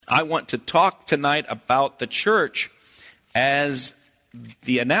I want to talk tonight about the church as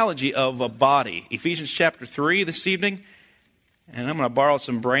the analogy of a body. Ephesians chapter 3 this evening, and I'm going to borrow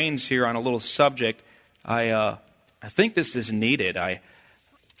some brains here on a little subject. I think this is needed.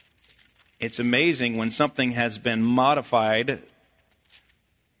 It's amazing when something has been modified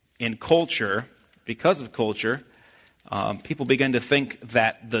in culture, because of culture, people begin to think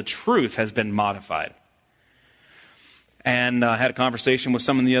that the truth has been modified. And I had a conversation with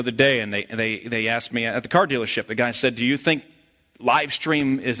someone the other day, and they asked me at the car dealership, the guy said, "Do you think live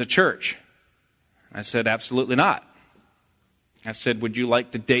stream is a church?" I said, "Absolutely not." I said, "Would you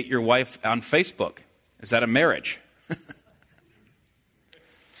like to date your wife on Facebook? Is that a marriage?"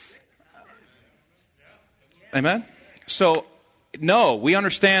 Amen? So, no, we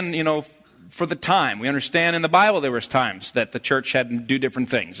understand, for the time. We understand in the Bible there was times that the church had to do different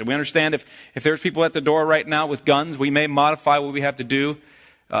things. And we understand if there's people at the door right now with guns, we may modify what we have to do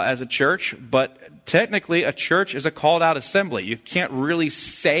as a church. But technically, a church is a called out assembly. You can't really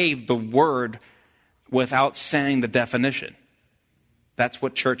say the word without saying the definition. That's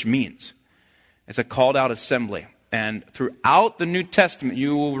what church means. It's a called out assembly. And throughout the New Testament,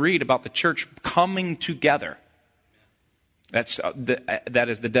 you will read about the church coming together. That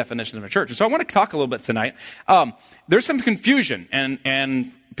is the definition of a church. And so I want to talk a little bit tonight. There's some confusion,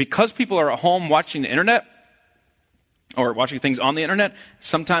 and because people are at home watching the internet or watching things on the internet,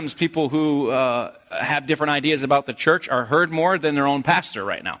 sometimes people who have different ideas about the church are heard more than their own pastor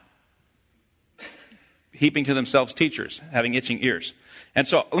right now, heaping to themselves teachers, having itching ears. And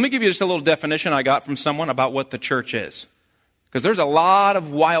so let me give you just a little definition I got from someone about what the church is, because there's a lot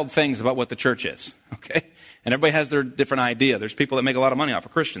of wild things about what the church is, okay? And everybody has their different idea. There's people that make a lot of money off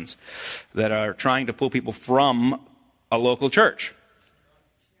of Christians that are trying to pull people from a local church.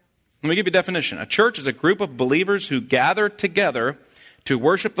 Let me give you a definition. A church is a group of believers who gather together to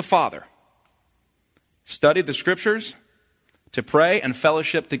worship the Father, study the Scriptures, to pray and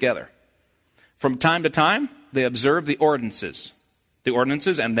fellowship together. From time to time, they observe the ordinances,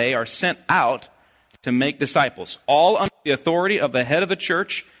 and they are sent out to make disciples, all under the authority of the head of the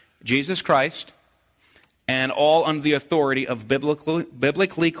church, Jesus Christ, and all under the authority of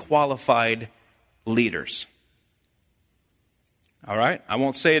biblically qualified leaders. All right? I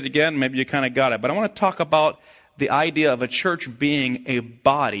won't say it again. Maybe you kind of got it. But I want to talk about the idea of a church being a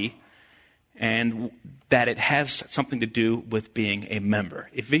body and that it has something to do with being a member.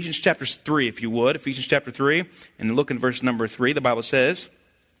 Ephesians chapter 3, if you would. Ephesians chapter 3, and look in verse number 3. The Bible says,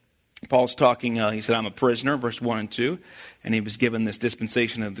 Paul's talking, he said, "I'm a prisoner," verse 1 and 2. And he was given this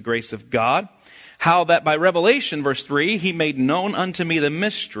dispensation of the grace of God. "How that by revelation," verse 3, "he made known unto me the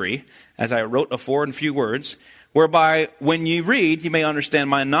mystery, as I wrote afore in few words, whereby when ye read, ye may understand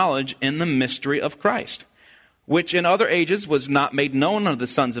my knowledge in the mystery of Christ, which in other ages was not made known unto the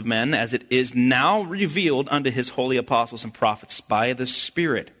sons of men, as it is now revealed unto his holy apostles and prophets by the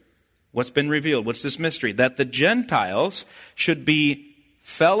Spirit." What's been revealed? What's this mystery? "That the Gentiles should be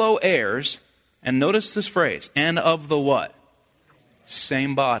fellow heirs," and notice this phrase, "and of the" what?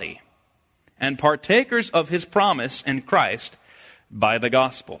 Same body. "And partakers of his promise in Christ by the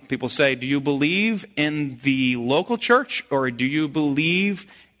gospel." People say, do you believe in the local church or do you believe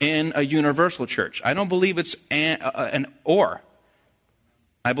in a universal church? I don't believe it's an or.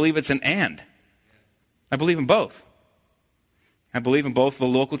 I believe it's an and. I believe in both. I believe in both the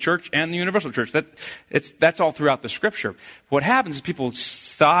local church and the universal church. That's all throughout the Scripture. What happens is people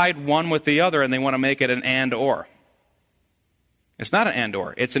side one with the other and they want to make it an and or. It's not an and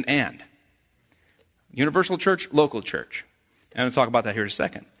or, it's an and. Universal church, local church. And I'll talk about that here in a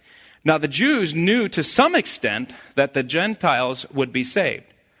second. Now, the Jews knew to some extent that the Gentiles would be saved.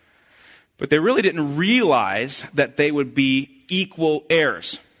 But they really didn't realize that they would be equal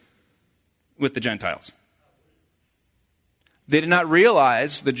heirs with the Gentiles. They did not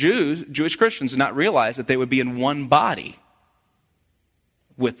realize, the Jewish Christians did not realize that they would be in one body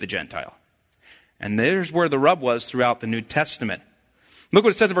with the Gentile. And there's where the rub was throughout the New Testament. Look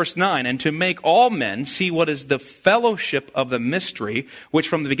what it says in verse 9. "And to make all men see what is the fellowship of the mystery, which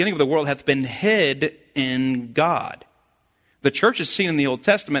from the beginning of the world hath been hid in God." The church is seen in the Old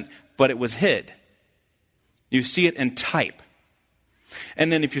Testament, but it was hid. You see it in type.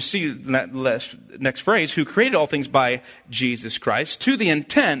 And then if you see that next phrase, "who created all things by Jesus Christ, to the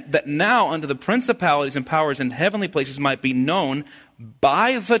intent that now unto the principalities and powers in heavenly places might be known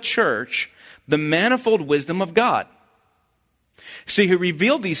by the church the manifold wisdom of God." See, he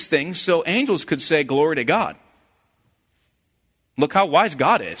revealed these things so angels could say, "Glory to God." Look how wise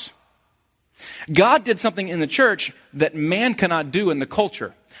God is. God did something in the church that man cannot do in the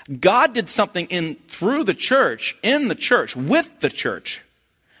culture. God did something through the church, in the church, with the church,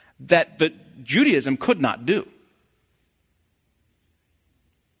 that the Judaism could not do.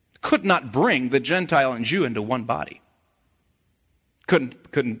 Could not bring the Gentile and Jew into one body.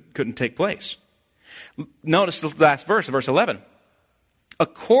 Couldn't take place. Notice the last verse, verse 11.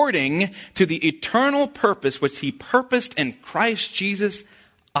 According to the eternal purpose which he purposed in Christ Jesus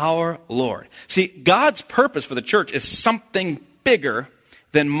our Lord. See, God's purpose for the church is something bigger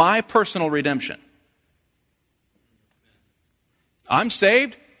than my personal redemption. I'm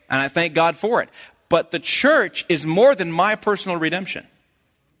saved, and I thank God for it. But the church is more than my personal redemption.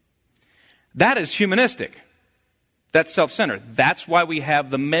 That is humanistic. That's self-centered. That's why we have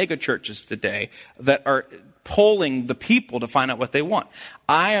the mega churches today that are polling the people to find out what they want.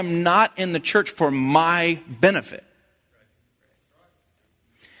 I am not in the church for my benefit.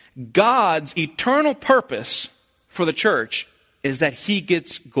 God's eternal purpose for the church is that he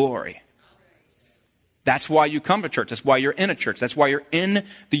gets glory. That's why you come to church. That's why you're in a church. That's why you're in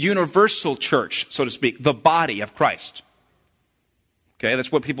the universal church, so to speak, the body of Christ. Okay,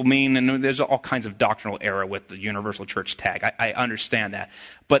 that's what people mean, and there's all kinds of doctrinal error with the universal church tag. I understand that.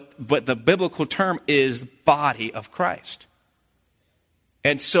 But the biblical term is body of Christ.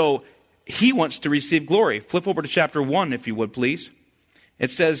 And so he wants to receive glory. Flip over to chapter 1, if you would, please. It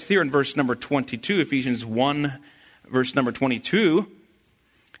says here in verse number 22, Ephesians 1, verse number 22,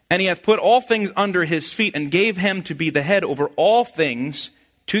 and he hath put all things under his feet and gave him to be the head over all things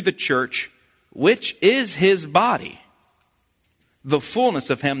to the church, which is his body, the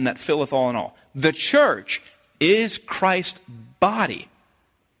fullness of him that filleth all in all. The church is Christ's body.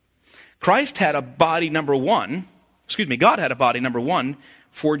 Christ had a body number one, God had a body number one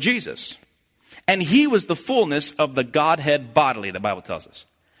for Jesus. And he was the fullness of the Godhead bodily, the Bible tells us.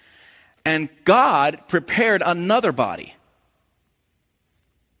 And God prepared another body.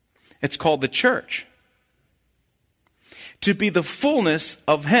 It's called the church. To be the fullness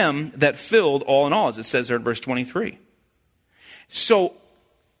of him that filled all in all, as it says there in verse 23. So,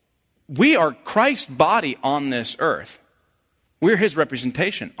 we are Christ's body on this earth. We're his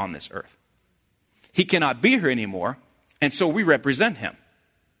representation on this earth. He cannot be here anymore, and so we represent him.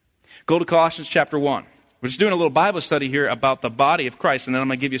 Go to Colossians chapter 1. We're just doing a little Bible study here about the body of Christ, and then I'm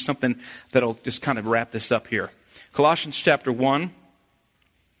going to give you something that'll just kind of wrap this up here. Colossians chapter 1,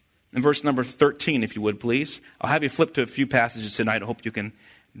 and verse number 13, if you would, please. I'll have you flip to a few passages tonight. I hope you can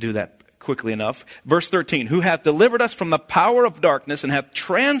do that quickly enough. Verse 13, who hath delivered us from the power of darkness and hath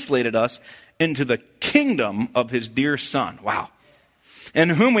translated us into the kingdom of his dear Son. Wow. In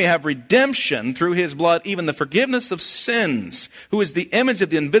whom we have redemption through his blood, even the forgiveness of sins, who is the image of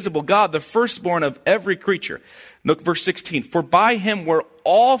the invisible God, the firstborn of every creature. Look, verse 16, for by him were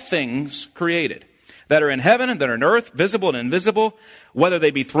all things created, that are in heaven and that are in earth, visible and invisible, whether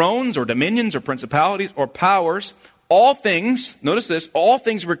they be thrones or dominions or principalities or powers. All things, notice this, all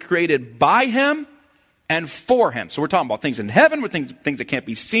things were created by him and for him. So we're talking about things in heaven, with things that can't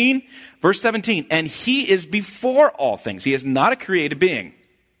be seen. Verse 17, and he is before all things. He is not a created being.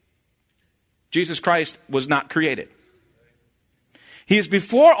 Jesus Christ was not created. He is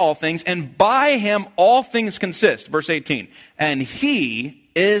before all things, and by him all things consist. Verse 18, and he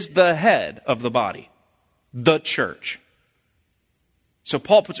is the head of the body, the church. So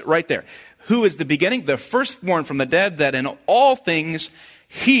Paul puts it right there. Who is the beginning? The firstborn from the dead, that in all things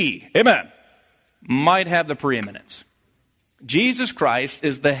he, amen, might have the preeminence. Jesus Christ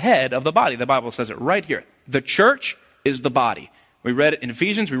is the head of the body. The Bible says it right here. The church is the body. We read it in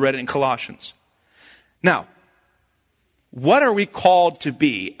Ephesians. We read it in Colossians. Now, what are we called to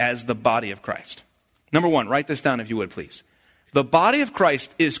be as the body of Christ? Number one, write this down if you would, please. The body of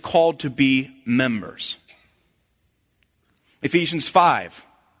Christ is called to be members. Ephesians 5.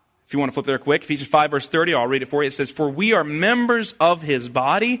 If you want to flip there quick, Ephesians 5 verse 30, I'll read it for you. It says, for we are members of his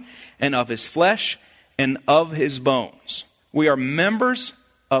body and of his flesh and of his bones. We are members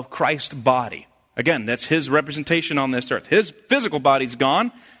of Christ's body. Again, that's his representation on this earth. His physical body's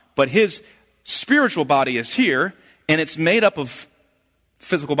gone, but his spiritual body is here, and it's made up of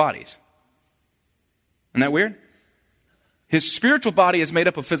physical bodies. Isn't that weird? His spiritual body is made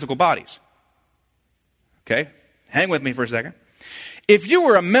up of physical bodies. Okay? Hang with me for a second. If you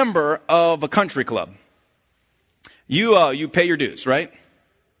were a member of a country club, you pay your dues, right?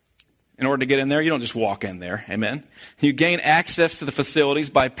 In order to get in there, you don't just walk in there, amen? You gain access to the facilities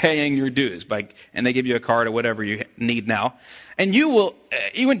by paying your dues, and they give you a card or whatever you need now. And you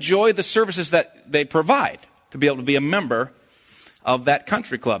enjoy the services that they provide to be able to be a member of that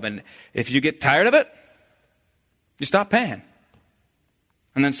country club. And if you get tired of it, you stop paying.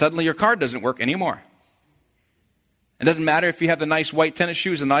 And then suddenly your card doesn't work anymore. It doesn't matter if you have the nice white tennis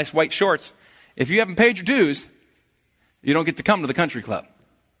shoes and nice white shorts. If you haven't paid your dues, you don't get to come to the country club.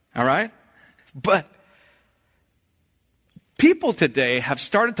 All right? But people today have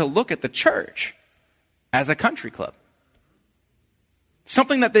started to look at the church as a country club.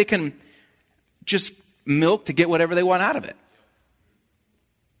 Something that they can just milk to get whatever they want out of it.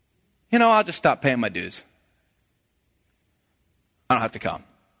 You know, I'll just stop paying my dues. I don't have to come.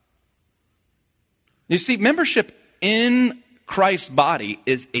 You see, membership in Christ's body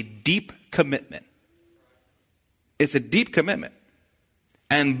is a deep commitment. It's a deep commitment.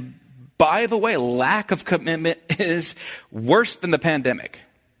 And by the way, lack of commitment is worse than the pandemic.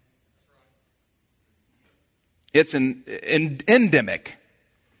 It's an endemic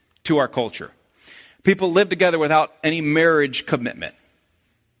to our culture. People live together without any marriage commitment.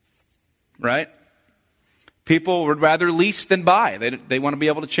 Right? People would rather lease than buy. They want to be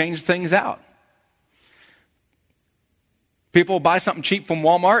able to change things out. People buy something cheap from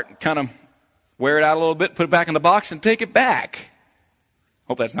Walmart, kind of wear it out a little bit, put it back in the box, and take it back.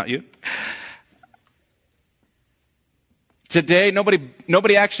 Hope that's not you. Today,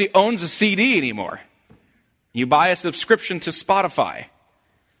 nobody actually owns a CD anymore. You buy a subscription to Spotify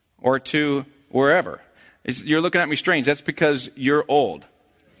or to wherever. You're looking at me strange. That's because you're old.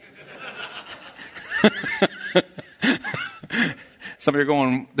 Some of you are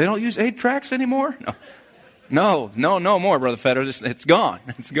going, they don't use 8 tracks anymore? No more, Brother Feder. It's gone.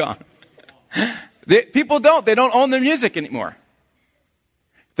 It's gone. People don't. They don't own their music anymore.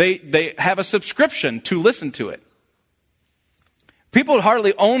 They have a subscription to listen to it. People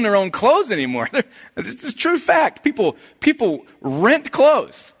hardly own their own clothes anymore. It's a true fact. People rent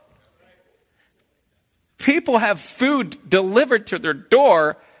clothes. People have food delivered to their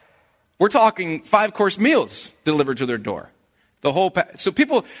door. We're talking 5-course meals delivered to their door. So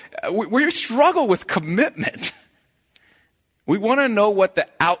people, we struggle with commitment. We want to know what the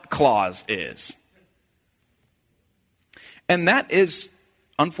out clause is. And that is,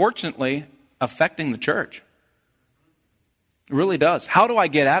 unfortunately, affecting the church. It really does. How do I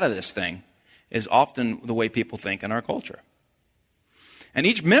get out of this thing is often the way people think in our culture. And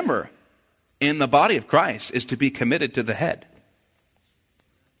each member in the body of Christ is to be committed to the head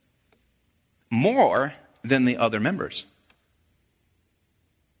more than the other members.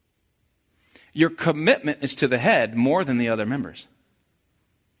 Your commitment is to the head more than the other members.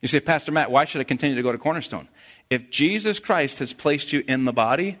 You say, Pastor Matt, why should I continue to go to Cornerstone? If Jesus Christ has placed you in the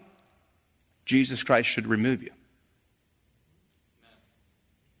body, Jesus Christ should remove you.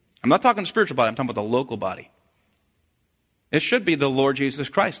 I'm not talking spiritual body, I'm talking about the local body. It should be the Lord Jesus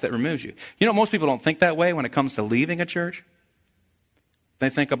Christ that removes you. You know, most people don't think that way when it comes to leaving a church. They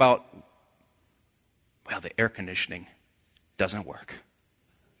think about, well, the air conditioning doesn't work.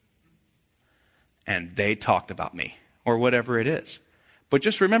 And they talked about me, or whatever it is. But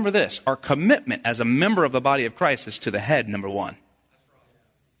just remember this, our commitment as a member of the body of Christ is to the head, number one.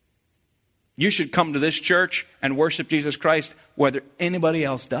 You should come to this church and worship Jesus Christ whether anybody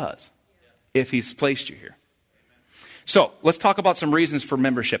else does, if he's placed you here. So let's talk about some reasons for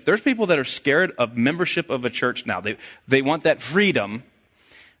membership. There's people that are scared of membership of a church now. They want that freedom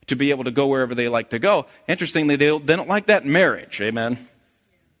to be able to go wherever they like to go. Interestingly, they don't like that in marriage. Amen.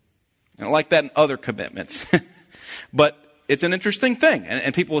 They don't like that in other commitments. But it's an interesting thing.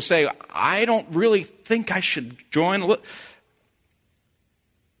 And people will say, I don't really think I should join.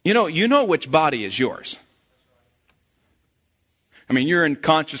 You know which body is yours. I mean, you're in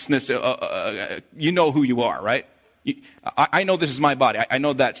consciousness. You know who you are, right? I know this is my body. I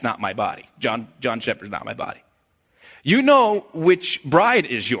know that's not my body. John Shepard's not my body. You know which bride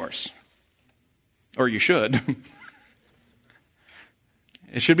is yours. Or you should.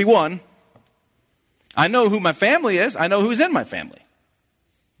 It should be one. I know who my family is. I know who's in my family.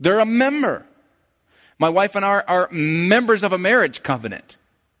 They're a member. My wife and I are members of a marriage covenant.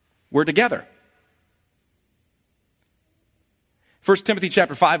 We're together. 1 Timothy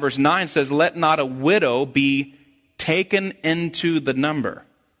chapter 5 verse 9 says, let not a widow be taken into the number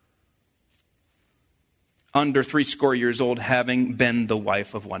under 80 years old, having been the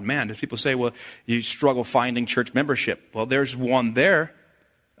wife of one man. As people say, well, you struggle finding church membership. Well, there's one there,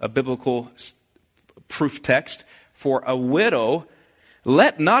 a biblical proof text for a widow.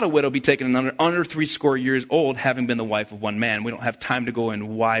 Let not a widow be taken under 80 years old, having been the wife of one man. We don't have time to go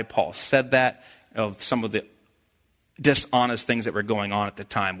in why Paul said that, of some of the dishonest things that were going on at the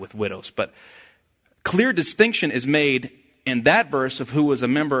time with widows. But clear distinction is made in that verse of who was a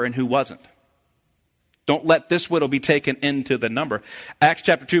member and who wasn't. Don't let this widow be taken into the number. Acts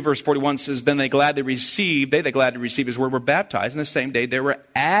chapter 2 verse 41 says, then they that gladly received his word were baptized, and the same day there were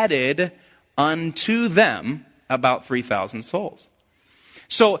added unto them about 3,000 souls.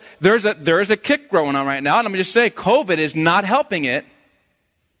 So there is a kick going on right now, and let me just say, COVID is not helping it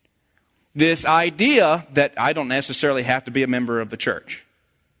This idea that I don't necessarily have to be a member of the church.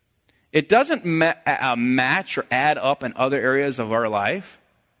 It doesn't match or add up in other areas of our life,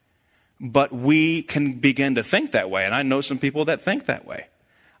 but we can begin to think that way. And I know some people that think that way.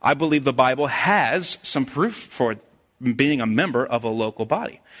 I believe the Bible has some proof for being a member of a local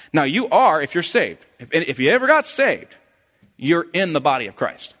body. Now, you are, if you're saved, if you ever got saved, you're in the body of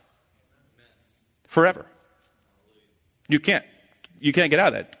Christ. Forever. You can't get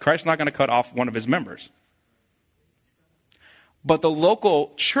out of that. Christ's not going to cut off one of his members. But the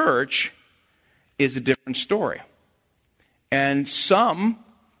local church is a different story. And some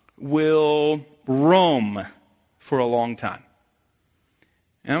will roam for a long time.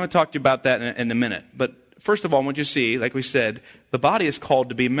 And I'm going to talk to you about that in a minute. But first of all, I want you to see, like we said, the body is called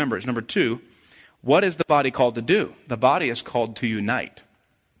to be members. Number two, what is the body called to do? The body is called to unite.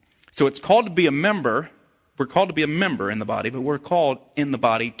 So it's called to be a member. We're called to be a member in the body, but we're called in the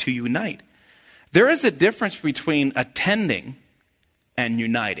body to unite. There is a difference between attending and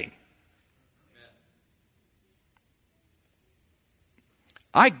uniting.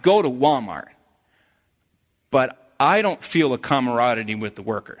 I go to Walmart, but I don't feel a camaraderie with the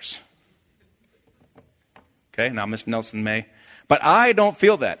workers. Okay, now Miss Nelson may. But I don't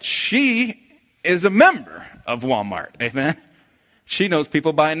feel that. She is a member of Walmart. Amen. She knows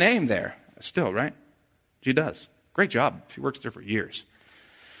people by name there. Still, right? She does. Great job. She works there for years.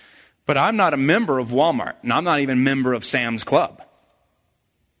 But I'm not a member of Walmart, and I'm not even a member of Sam's Club.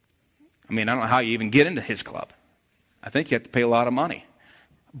 I mean, I don't know how you even get into his club. I think you have to pay a lot of money.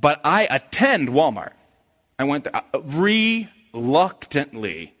 But I attend Walmart. I went to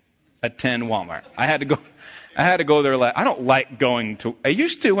reluctantly attend Walmart. I had to go there. I don't like going to. I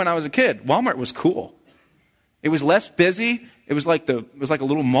used to when I was a kid. Walmart was cool. It was less busy. It was like a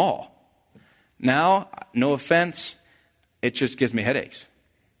little mall. Now, no offense, it just gives me headaches.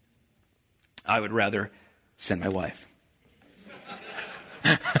 I would rather send my wife.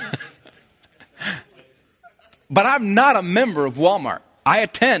 But I'm not a member of Walmart. I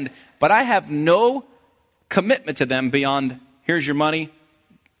attend, but I have no commitment to them beyond, here's your money,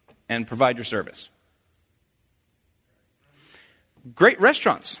 and provide your service. Great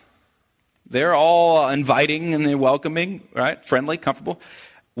restaurants. They're all inviting and they're welcoming, right? Friendly, comfortable.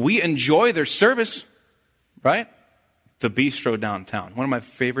 We enjoy their service, right? The Bistro downtown. One of my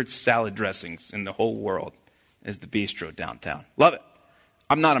favorite salad dressings in the whole world is the Bistro downtown. Love it.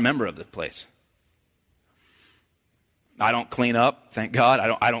 I'm not a member of this place. I don't clean up, thank God.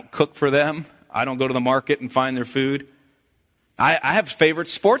 I don't cook for them. I don't go to the market and find their food. I have favorite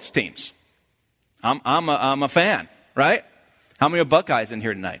sports teams. I'm a fan, right? How many are Buckeyes in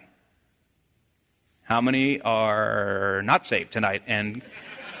here tonight? How many are not saved tonight and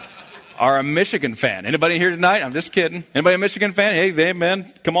are a Michigan fan? Anybody here tonight? I'm just kidding. Anybody a Michigan fan? Hey,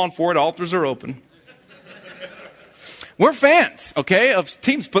 amen. Come on forward. Altars are open. We're fans, okay, of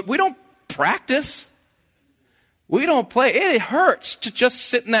teams, but we don't practice. We don't play. It hurts to just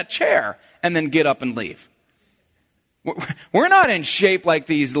sit in that chair and then get up and leave. We're not in shape like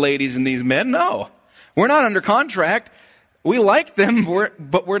these ladies and these men. No. We're not under contract. We like them,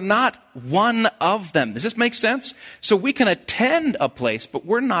 but we're not one of them. Does this make sense? So we can attend a place, but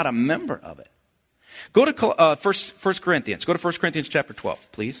we're not a member of it. Go to 1 Corinthians. Go to 1 Corinthians chapter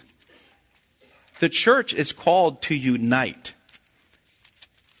 12, please. The church is called to unite.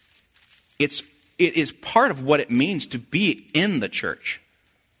 It is part of what it means to be in the church,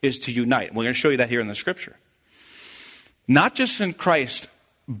 is to unite. We're going to show you that here in the scripture. Not just in Christ's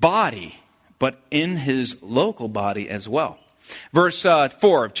body, but in his local body as well. Verse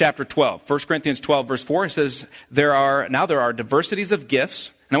 4 of chapter 12, 1 Corinthians 12, verse 4, it says, there are diversities of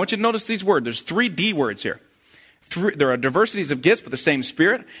gifts. And I want you to notice these words. There's 3 D words here. There are diversities of gifts, but the same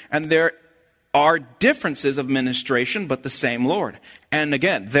Spirit. And there are differences of ministration, but the same Lord. And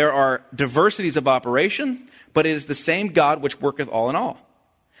again, there are diversities of operation, but it is the same God which worketh all in all.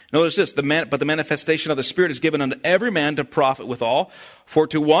 Notice this, but the manifestation of the Spirit is given unto every man to profit withal. For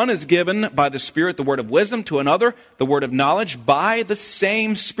to one is given by the Spirit the word of wisdom, to another the word of knowledge by the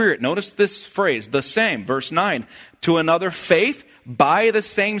same Spirit. Notice this phrase, the same. Verse 9, to another faith by the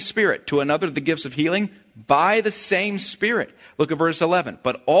same Spirit. To another the gifts of healing by the same Spirit. Look at verse 11.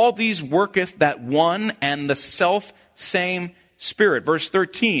 But all these worketh that one and the self same Spirit. Verse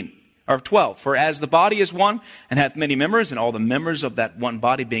 13. Or 12, for as the body is one and hath many members, and all the members of that one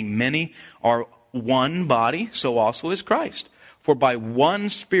body being many are one body, so also is Christ. For by one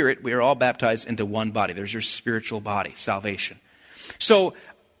Spirit we are all baptized into one body. There's your spiritual body, salvation. So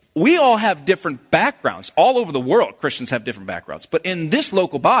we all have different backgrounds. All over the world, Christians have different backgrounds. But in this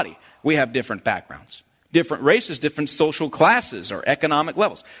local body, we have different backgrounds. different races, different social classes or economic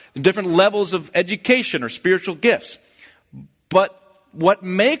levels, different levels of education or spiritual gifts. But what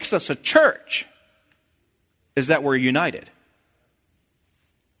makes us a church is that we're united.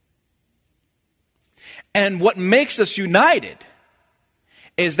 And what makes us united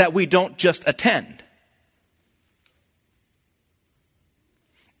is that we don't just attend.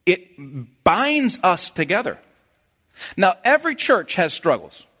 It binds us together. Now, every church has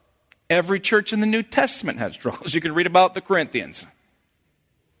struggles. Every church in the New Testament has struggles. You can read about the Corinthians.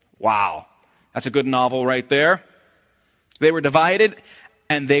 Wow, that's a good novel right there. They were divided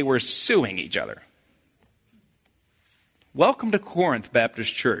and they were suing each other. Welcome to Corinth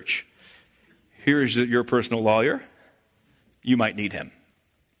Baptist Church. Here's your personal lawyer. You might need him.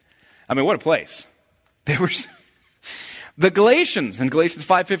 I mean, what a place. They were the Galatians in Galatians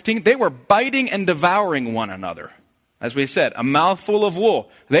 5:15, they were biting and devouring one another. As we said, a mouthful of wool.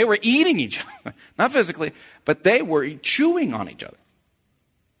 They were eating each other. Not physically, but they were chewing on each other.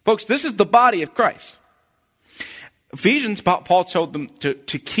 Folks, this is the body of Christ. Ephesians, Paul told them to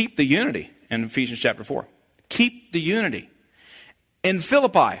keep the unity in Ephesians chapter 4. Keep the unity. In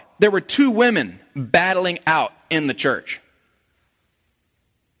Philippi, there were 2 women battling out in the church.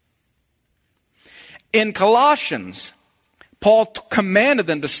 In Colossians, Paul commanded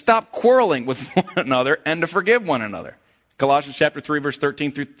them to stop quarreling with one another and to forgive one another. Colossians chapter 3, verse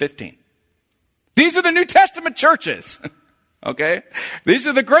 13 through 15. These are the New Testament churches. Okay? These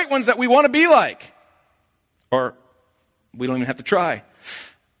are the great ones that we want to be like. Or we don't even have to try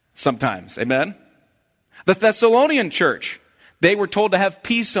sometimes. Amen? The Thessalonian church, they were told to have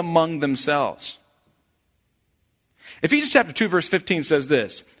peace among themselves. Ephesians chapter 2 verse 15 says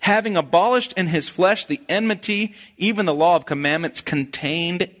this, having abolished in his flesh the enmity, even the law of commandments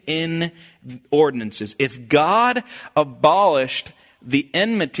contained in ordinances. If God abolished the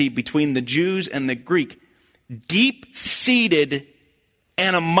enmity between the Jews and the Greek, deep-seated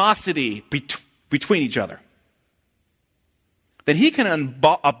animosity between each other, then he can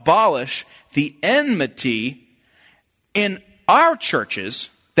abolish the enmity in our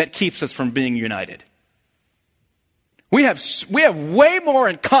churches that keeps us from being united. We have way more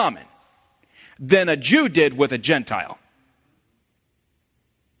in common than a Jew did with a Gentile.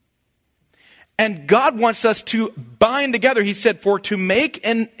 And God wants us to bind together, he said, for to make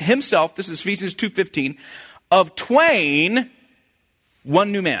in himself, this is Ephesians 2:15, of twain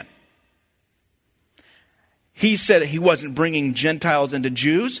one new man. He said he wasn't bringing Gentiles into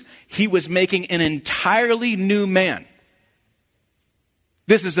Jews. He was making an entirely new man.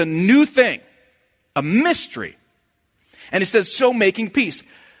 This is a new thing, a mystery. And it says, so making peace.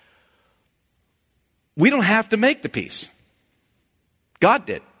 We don't have to make the peace. God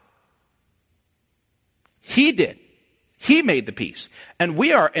did. He did. He made the peace. And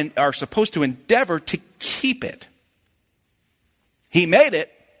we are supposed to endeavor to keep it. He made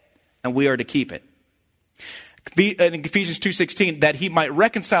it, and we are to keep it. In Ephesians 2:16, that he might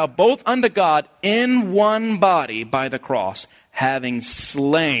reconcile both unto God in one body by the cross, having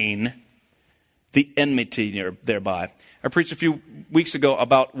slain the enmity thereby. I preached a few weeks ago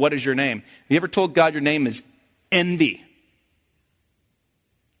about what is your name. Have you ever told God your name is envy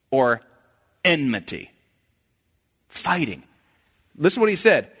or enmity? Fighting. Listen to what he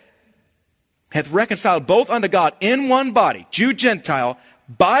said. Hath reconciled both unto God in one body, Jew, Gentile,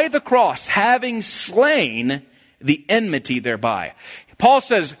 by the cross, having slain the enmity thereby. Paul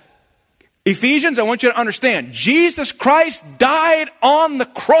says, Ephesians, I want you to understand, Jesus Christ died on the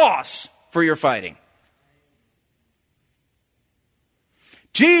cross for your fighting.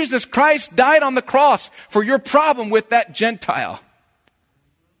 Jesus Christ died on the cross for your problem with that Gentile.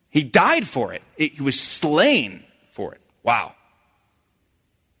 He died for it. He was slain for it. Wow.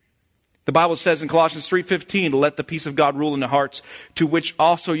 The Bible says in Colossians 3:15, let the peace of God rule in the hearts, to which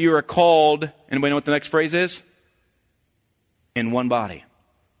also you are called. Anybody know what the next phrase is? In one body.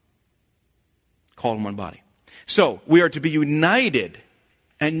 Called in one body. So, we are to be united.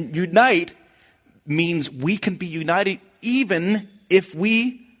 And unite means we can be united even if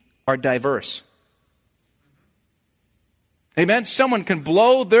we are diverse. Amen? Someone can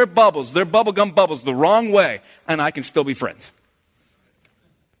blow their bubbles, their bubblegum bubbles, the wrong way, and I can still be friends.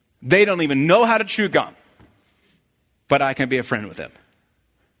 They don't even know how to chew gum, but I can be a friend with them.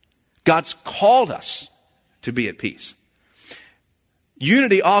 God's called us to be at peace.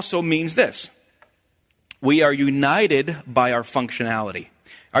 Unity also means this. We are united by our functionality.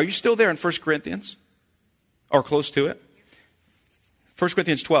 Are you still there in 1 Corinthians? Or close to it? 1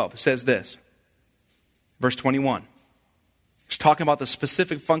 Corinthians 12 says this. Verse 21. It's talking about the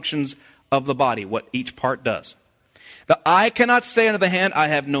specific functions of the body, what each part does. The eye cannot say unto the hand, I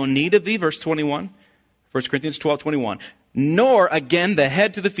have no need of thee, verse 21. 1 Corinthians 12:21. Nor, again, the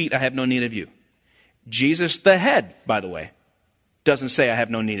head to the feet, I have no need of you. Jesus, the head, by the way, doesn't say, I have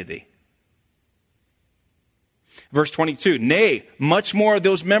no need of thee. Verse 22. Nay, much more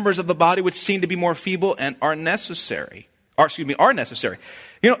those members of the body which seem to be more feeble and are necessary. Are necessary.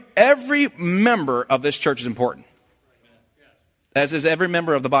 You know, every member of this church is important. As is every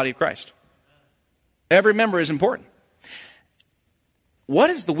member of the body of Christ. Every member is important. What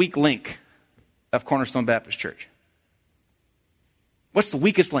is the weak link of Cornerstone Baptist Church? What's the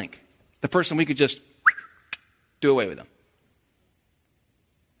weakest link? The person we could just do away with them.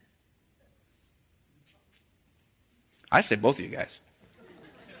 I say both of you guys.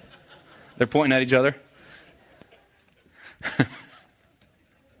 They're pointing at each other.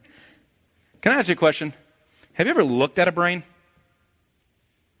 Can I ask you a question? Have you ever looked at a brain?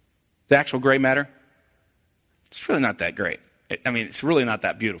 The actual gray matter? It's really not that great. It's really not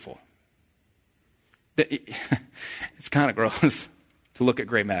that beautiful. It's kind of gross to look at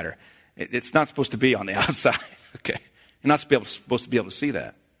gray matter. It's not supposed to be on the outside. Okay, you're not supposed to be able to see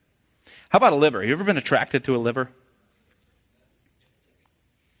that. How about a liver? Have you ever been attracted to a liver?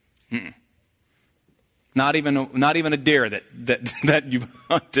 Mm-mm. Not even a deer that you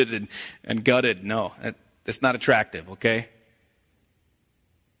hunted and gutted. No, it's not attractive. Okay.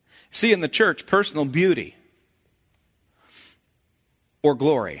 See, in the church, personal beauty or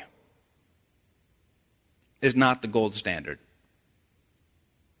glory is not the gold standard.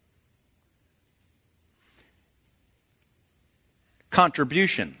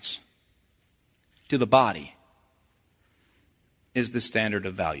 Contributions to the body is the standard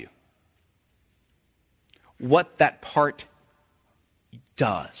of value. What that part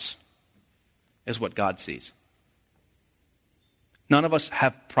does is what God sees. None of us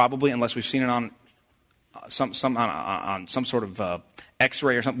have probably, unless we've seen it on some sort of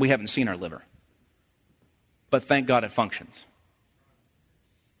X-ray or something, we haven't seen our liver. But thank God it functions.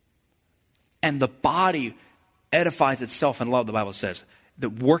 And the body edifies itself in love, the Bible says. The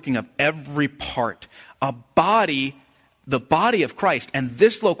working of every part. The body of Christ, and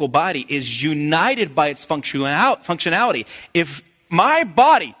this local body is united by its functionality. If my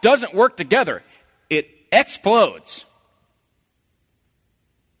body doesn't work together, it explodes.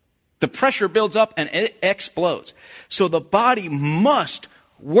 The pressure builds up and it explodes. So the body must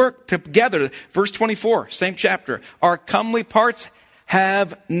work together. Verse 24, same chapter. Our comely parts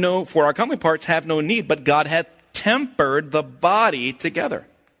have no need, but God hath tempered the body together.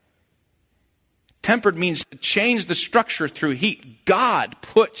 Tempered means to change the structure through heat. God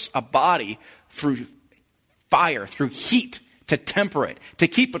puts a body through fire, through heat, to temper it, to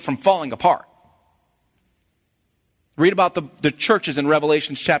keep it from falling apart. Read about the churches in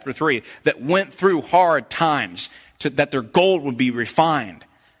Revelation chapter 3 that went through hard times, that their gold would be refined,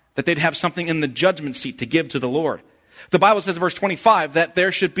 that they'd have something in the judgment seat to give to the Lord. The Bible says in verse 25 that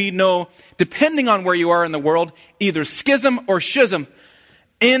there should be no, depending on where you are in the world, either schism or schism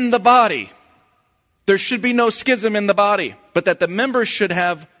in the body. There should be no schism in the body, but that the members should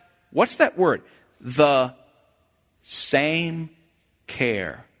have, what's that word? The same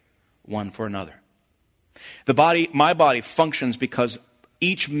care one for another. The body, my body, functions because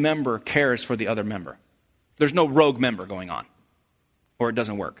each member cares for the other member. There's no rogue member going on, or it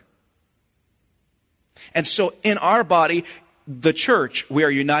doesn't work. And so in our body, the church, we are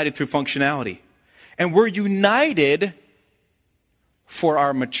united through functionality. And we're united for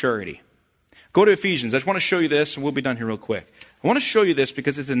our maturity. Go to Ephesians. I just want to show you this, and we'll be done here real quick. I want to show you this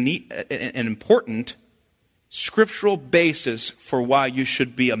because it's an important scriptural basis for why you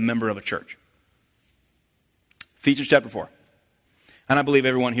should be a member of a church. Ephesians chapter 4. And I believe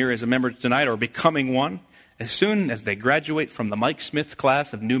everyone here is a member tonight or becoming one as soon as they graduate from the Mike Smith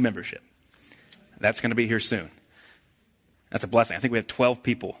class of new membership. That's going to be here soon. That's a blessing. I think we have 12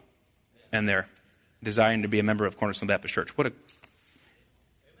 people in there desiring to be a member of Cornerstone Baptist Church. Look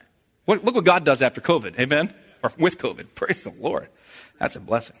what God does after COVID. Amen? Or with COVID. Praise the Lord. That's a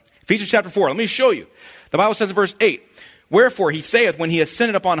blessing. Ephesians chapter 4. Let me show you. The Bible says in verse 8, Wherefore he saith, when he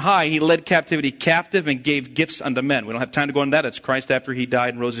ascended up on high, he led captivity captive and gave gifts unto men. We don't have time to go into that. It's Christ after he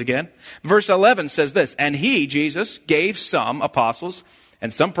died and rose again. Verse 11 says this, And he, Jesus, gave some apostles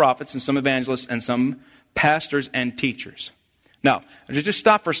and some prophets and some evangelists and some pastors and teachers. Now, just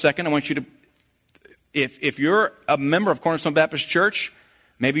stop for a second. I want you to, if you're a member of Cornerstone Baptist Church,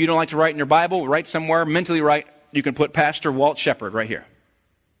 maybe you don't like to write in your Bible, write somewhere, mentally write, you can put Pastor Walt Shepard right here.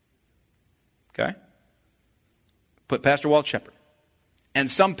 Okay? Put Pastor Walt Shepard. And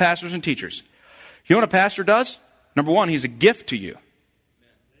some pastors and teachers. You know what a pastor does? Number one, he's a gift to you.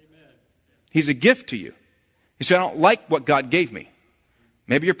 He's a gift to you. You say, I don't like what God gave me.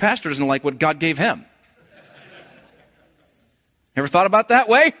 Maybe your pastor doesn't like what God gave him. Ever thought about that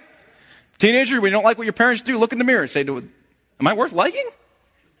way? Teenager, when you don't like what your parents do, look in the mirror and say, am I worth liking?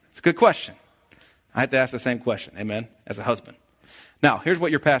 It's a good question. I have to ask the same question, amen, as a husband. Now, here's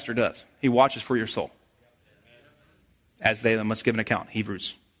what your pastor does. He watches for your soul, as they must give an account.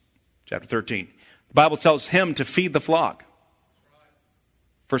 Hebrews chapter 13. The Bible tells him to feed the flock.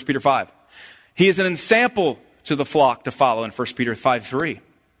 1 Peter 5. He is an example to the flock to follow in 1 Peter 5:3.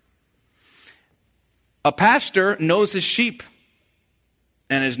 A pastor knows his sheep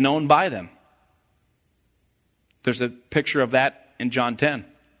and is known by them. There's a picture of that in John 10.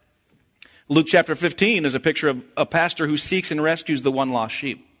 Luke chapter 15 is a picture of a pastor who seeks and rescues the one lost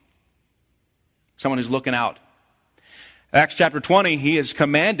sheep. Someone who's looking out. Acts chapter 20, he is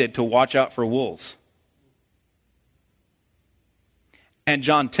commanded to watch out for wolves. And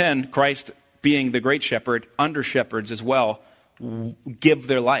John 10, Christ being the great shepherd, under shepherds as well, give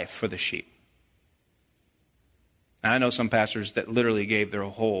their life for the sheep. And I know some pastors that literally gave their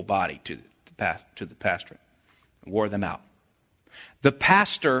whole body to the pastorate, wore them out. The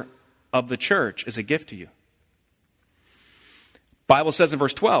pastor of the church is a gift to you. Bible says in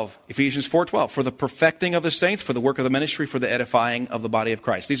verse 12, Ephesians 4:12, for the perfecting of the saints, for the work of the ministry, for the edifying of the body of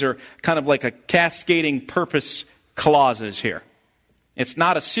Christ. These are kind of like a cascading purpose clauses here. It's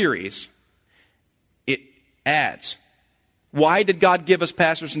not a series. It adds. Why did God give us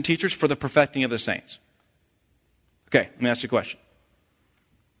pastors and teachers? For the perfecting of the saints. Okay, let me ask you a question.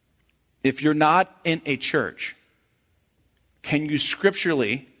 If you're not in a church, can you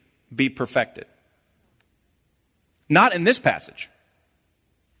scripturally be perfected? Not in this passage.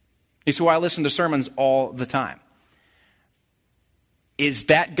 You see why I listen to sermons all the time. Is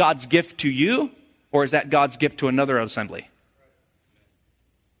that God's gift to you, or is that God's gift to another assembly?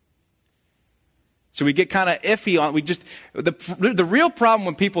 So we get kind of iffy on, the real problem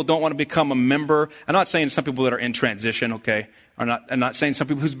when people don't want to become a member, I'm not saying some people that are in transition, okay? I'm not saying some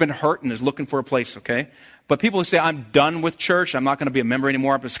people who's been hurt and is looking for a place, okay? But people who say, I'm done with church, I'm not going to be a member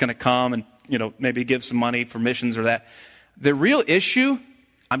anymore, I'm just going to come and, maybe give some money for missions or that. The real issue,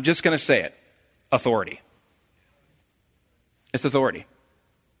 I'm just going to say it, authority. It's authority.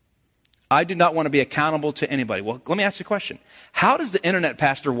 I do not want to be accountable to anybody. Well, let me ask you a question. How does the internet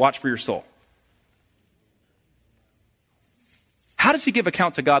pastor watch for your soul? How does he give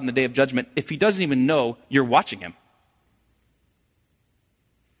account to God in the day of judgment if he doesn't even know you're watching him?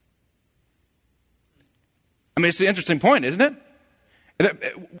 I mean, it's an interesting point, isn't it?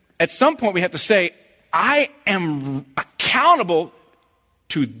 At some point, we have to say, I am accountable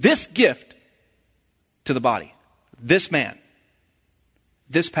to this gift to the body. This man,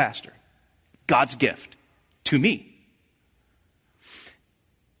 this pastor, God's gift to me.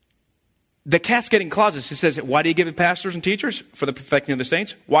 The cascading clauses, he says, why do you give it pastors and teachers? For the perfecting of the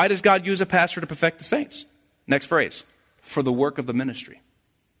saints. Why does God use a pastor to perfect the saints? Next phrase. For the work of the ministry.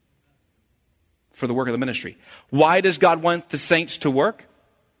 For the work of the ministry. Why does God want the saints to work?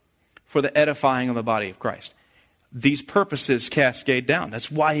 For the edifying of the body of Christ. These purposes cascade down. That's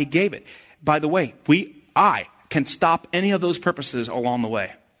why he gave it. By the way, I can stop any of those purposes along the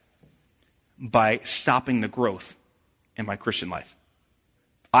way by stopping the growth in my Christian life.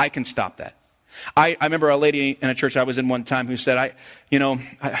 I can stop that. I remember a lady in a church I was in one time who said, I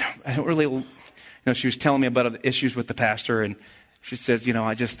don't really, she was telling me about issues with the pastor, and she says,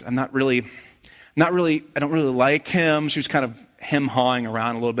 I don't really like him. She was kind of hem-hawing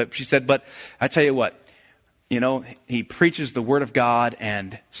around a little bit. She said, but I tell you what, he preaches the word of God,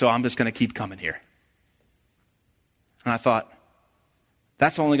 and so I'm just going to keep coming here. And I thought,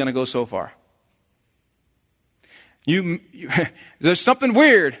 that's only going to go so far. There's something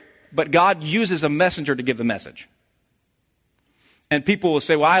weird, but God uses a messenger to give the message. And people will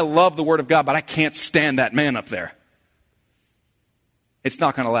say, well, I love the word of God, but I can't stand that man up there. It's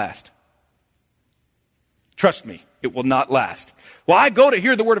not going to last. Trust me, it will not last. Well, I go to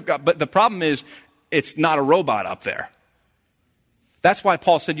hear the word of God, but the problem is it's not a robot up there. That's why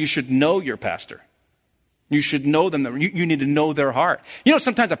Paul said you should know your pastor. You should know them. You need to know their heart.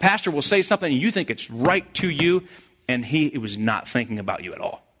 Sometimes a pastor will say something and you think it's right to you, and he was not thinking about you at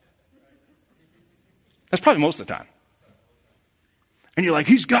all. That's probably most of the time. And you're like,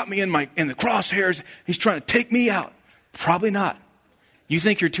 he's got me in the crosshairs. He's trying to take me out. Probably not. You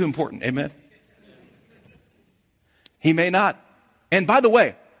think you're too important. Amen? He may not. And by the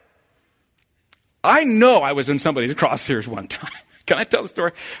way, I know I was in somebody's crosshairs one time. Can I tell the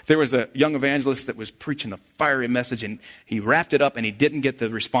story? There was a young evangelist that was preaching a fiery message, and he wrapped it up, and he didn't get the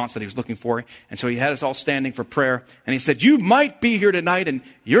response that he was looking for. And so he had us all standing for prayer. And he said, you might be here tonight, and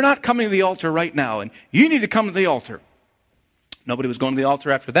you're not coming to the altar right now, and you need to come to the altar. Nobody was going to the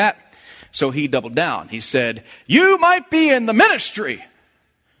altar after that. So he doubled down. He said, you might be in the ministry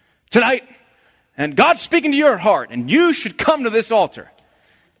tonight, and God's speaking to your heart, and you should come to this altar.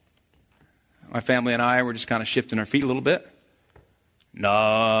 My family and I were just kind of shifting our feet a little bit.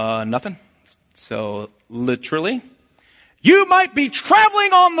 No, nothing. So literally, you might be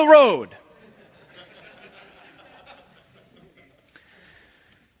traveling on the road.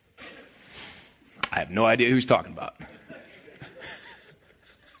 I have no idea who he's talking about.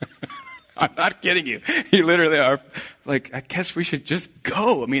 I'm not kidding you. You literally are like, I guess we should just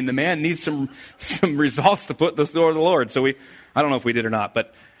go. I mean, the man needs some results to put this before the Lord. So I don't know if we did or not,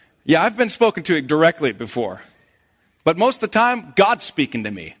 but yeah, I've been spoken to directly before. But most of the time, God's speaking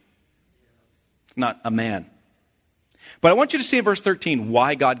to me, not a man. But I want you to see in verse 13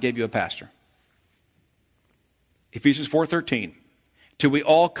 why God gave you a pastor. Ephesians 4:13. Till we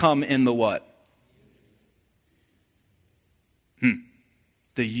all come in the what?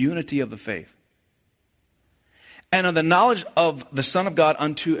 The unity of the faith. And of the knowledge of the Son of God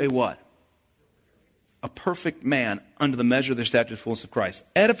unto a what? A perfect man unto the measure of the stature of the fullness of Christ.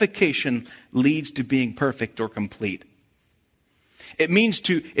 Edification leads to being perfect or complete. It means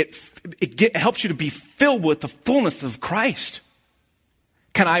it helps you to be filled with the fullness of Christ.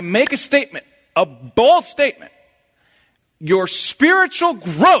 Can I make a statement, a bold statement? Your spiritual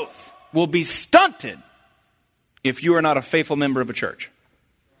growth will be stunted if you are not a faithful member of a church.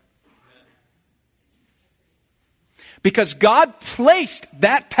 Because God placed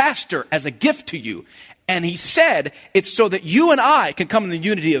that pastor as a gift to you. And he said, it's so that you and I can come in the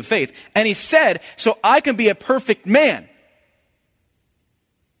unity of faith. And he said, so I can be a perfect man.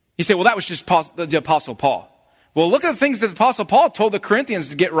 You say, well, that was just the Apostle Paul. Well, look at the things that the Apostle Paul told the Corinthians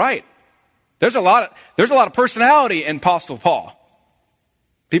to get right. There's a lot of personality in Apostle Paul.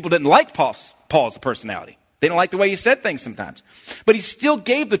 People didn't like Paul's personality. They didn't like the way he said things sometimes. But he still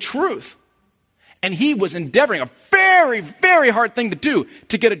gave the truth. And he was endeavoring, a very, very hard thing to do,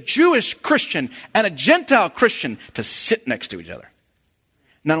 to get a Jewish Christian and a Gentile Christian to sit next to each other.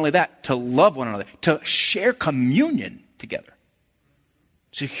 Not only that, to love one another, to share communion together.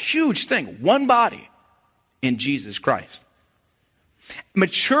 It's a huge thing. One body in Jesus Christ.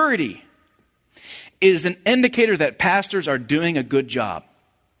 Maturity is an indicator that pastors are doing a good job.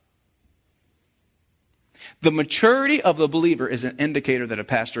 The maturity of the believer is an indicator that a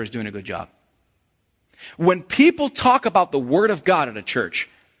pastor is doing a good job. When people talk about the Word of God at a church,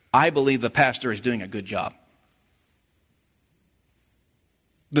 I believe the pastor is doing a good job.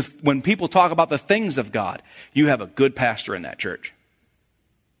 When people talk about the things of God, you have a good pastor in that church.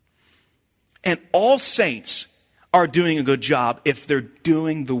 And all saints are doing a good job if they're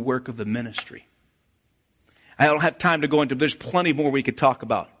doing the work of the ministry. I don't have time to go into, there's plenty more we could talk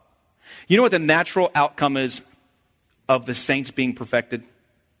about. You know what the natural outcome is of the saints being perfected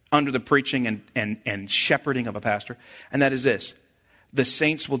under the preaching and shepherding of a pastor? And that is this: the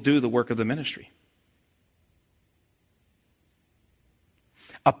saints will do the work of the ministry.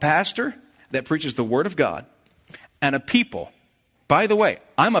 A pastor that preaches the Word of God and a people, by the way,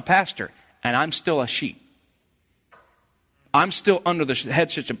 I'm a pastor and I'm still a sheep. I'm still under the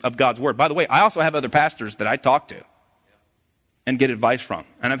headship of God's Word. By the way, I also have other pastors that I talk to and get advice from.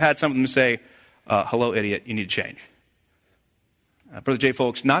 And I've had some of them say, hello, idiot, you need to change. Brother J.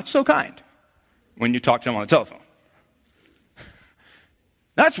 Folks, not so kind when you talk to him on the telephone.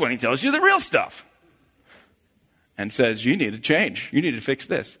 That's when he tells you the real stuff and says, you need to change. You need to fix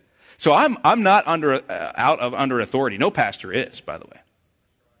this. So I'm not under authority. No pastor is, by the way.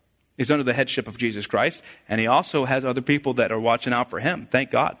 He's under the headship of Jesus Christ, and he also has other people that are watching out for him.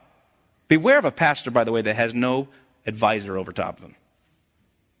 Thank God. Beware of a pastor, by the way, that has no advisor over top of him.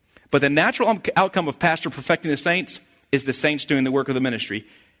 But the natural outcome of pastor perfecting the saints is the saints doing the work of the ministry.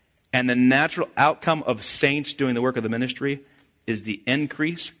 And the natural outcome of saints doing the work of the ministry is the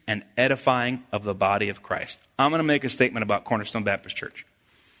increase and edifying of the body of Christ. I'm going to make a statement about Cornerstone Baptist Church.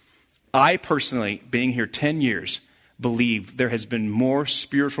 I personally, being here 10 years, believe there has been more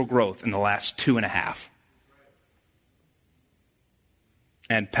spiritual growth in the last 2.5.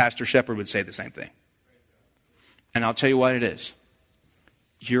 And Pastor Shepard would say the same thing. And I'll tell you what it is.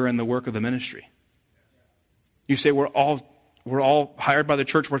 You're in the work of the ministry. You say, we're all hired by the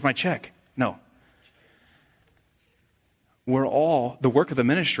church. Where's my check? No. We're all, the work of the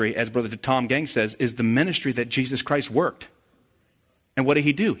ministry, as Brother Tom Gang says, is the ministry that Jesus Christ worked. And what did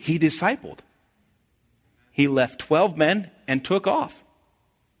he do? He discipled. He left 12 men and took off.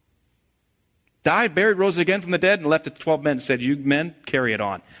 Died, buried, rose again from the dead, and left the 12 men and said, you men, carry it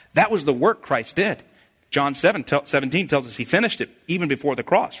on. That was the work Christ did. John 17 tells us he finished it even before the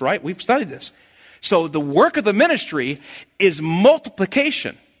cross, right? We've studied this. So the work of the ministry is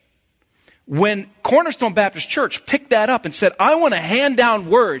multiplication. When Cornerstone Baptist Church picked that up and said, I want to hand down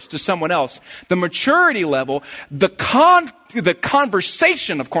words to someone else, the maturity level, the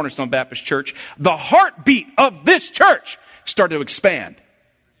conversation of Cornerstone Baptist Church, the heartbeat of this church started to expand.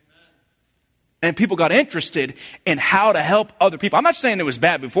 And people got interested in how to help other people. I'm not saying it was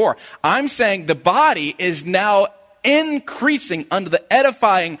bad before. I'm saying the body is now increasing under the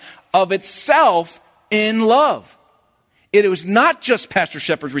edifying of itself in love. It was not just Pastor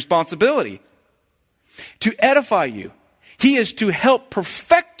Shepherd's responsibility to edify you. He is to help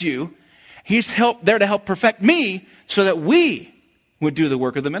perfect you. He's there to help perfect me so that we would do the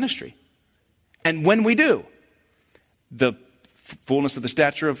work of the ministry. And when we do, the fullness of the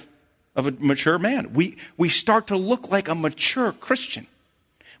stature of a mature man, we start to look like a mature Christian.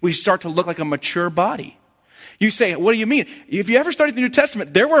 We start to look like a mature body. You say, what do you mean? If you ever studied the New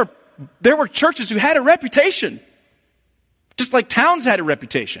Testament, there were churches who had a reputation. Just like towns had a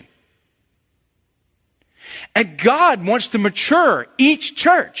reputation. And God wants to mature each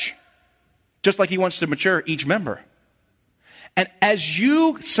church, just like he wants to mature each member. And as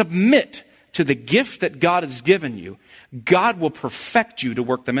you submit to the gift that God has given you, God will perfect you to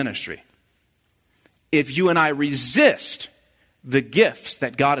work the ministry. If you and I resist the gifts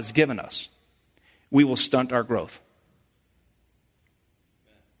that God has given us, we will stunt our growth.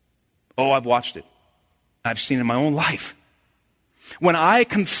 Oh, I've watched it. I've seen it in my own life. When I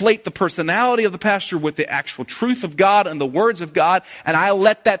conflate the personality of the pastor with the actual truth of God and the words of God, and I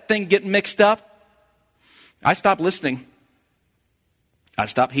let that thing get mixed up, I stop listening. I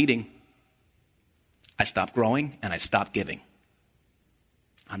stop heeding. I stop growing, and I stop giving.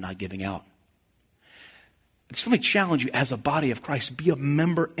 I'm not giving out. Just let me challenge you as a body of Christ, be a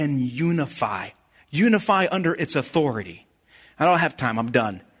member and unify. Unify under its authority. I don't have time. I'm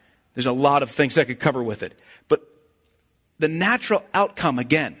done. There's a lot of things I could cover with it. But the natural outcome,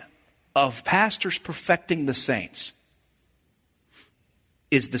 again, of pastors perfecting the saints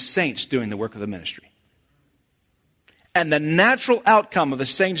is the saints doing the work of the ministry. And the natural outcome of the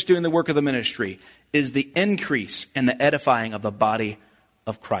saints doing the work of the ministry is the increase in the edifying of the body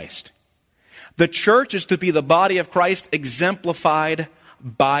of Christ. The church is to be the body of Christ exemplified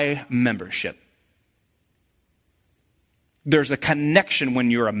by membership. There's a connection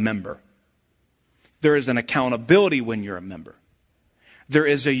when you're a member. There is an accountability when you're a member. There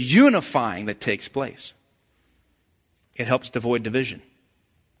is a unifying that takes place. It helps to avoid division.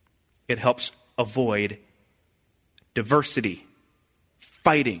 It helps avoid diversity,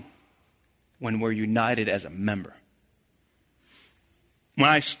 fighting, when we're united as a member. When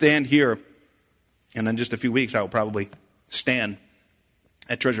I stand here, and in just a few weeks I will probably stand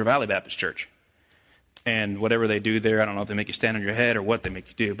at Treasure Valley Baptist Church. And whatever they do there, I don't know if they make you stand on your head or what they make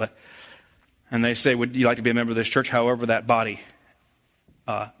you do, and they say, would you like to be a member of this church? However that body,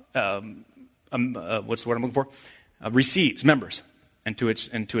 what's the word I'm looking for? Receives members into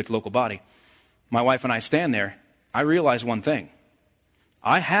its local body. My wife and I stand there. I realize one thing.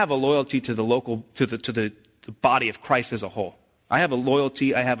 I have a loyalty to the body of Christ as a whole. I have a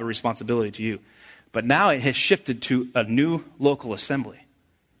loyalty, I have a responsibility to you. But now it has shifted to a new local assembly.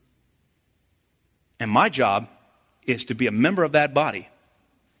 And my job is to be a member of that body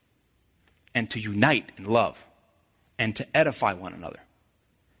and to unite in love and to edify one another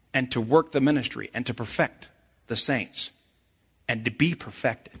and to work the ministry and to perfect the saints and to be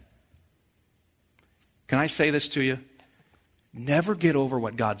perfected. Can I say this to you? Never get over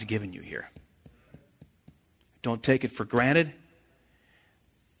what God's given you here. Don't take it for granted.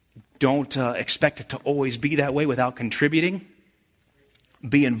 Don't expect it to always be that way without contributing.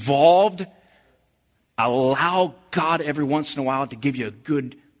 Be involved. Allow God every once in a while to give you a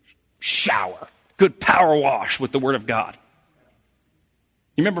good shower, good power wash with the Word of God.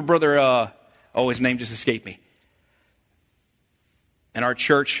 You remember Brother, his name just escaped me. In our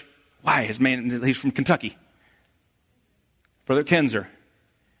church, he's from Kentucky. Brother Kinzer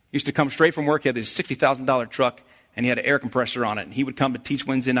used to come straight from work. He had this $60,000 truck, and he had an air compressor on it. And he would come to teach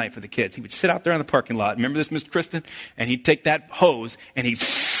Wednesday night for the kids. He would sit out there in the parking lot. Remember this, Miss Kristen? And he'd take that hose, and he'd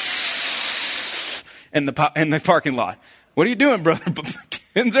in the parking lot. What are you doing, Brother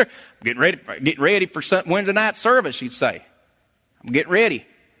Kinzer? I'm getting ready for Wednesday night service, he'd say. I'm getting ready.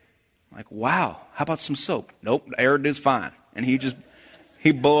 I'm like, wow, how about some soap? Nope, the air is fine. And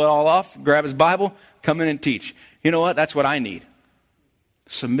he'd blow it all off, grab his Bible, come in and teach. You know what? That's what I need.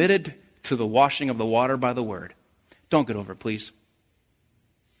 Submitted to the washing of the water by the Word. Don't get over it, please.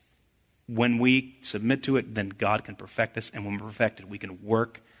 When we submit to it, then God can perfect us. And when we're perfected, we can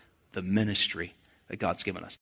work the ministry that God's given us.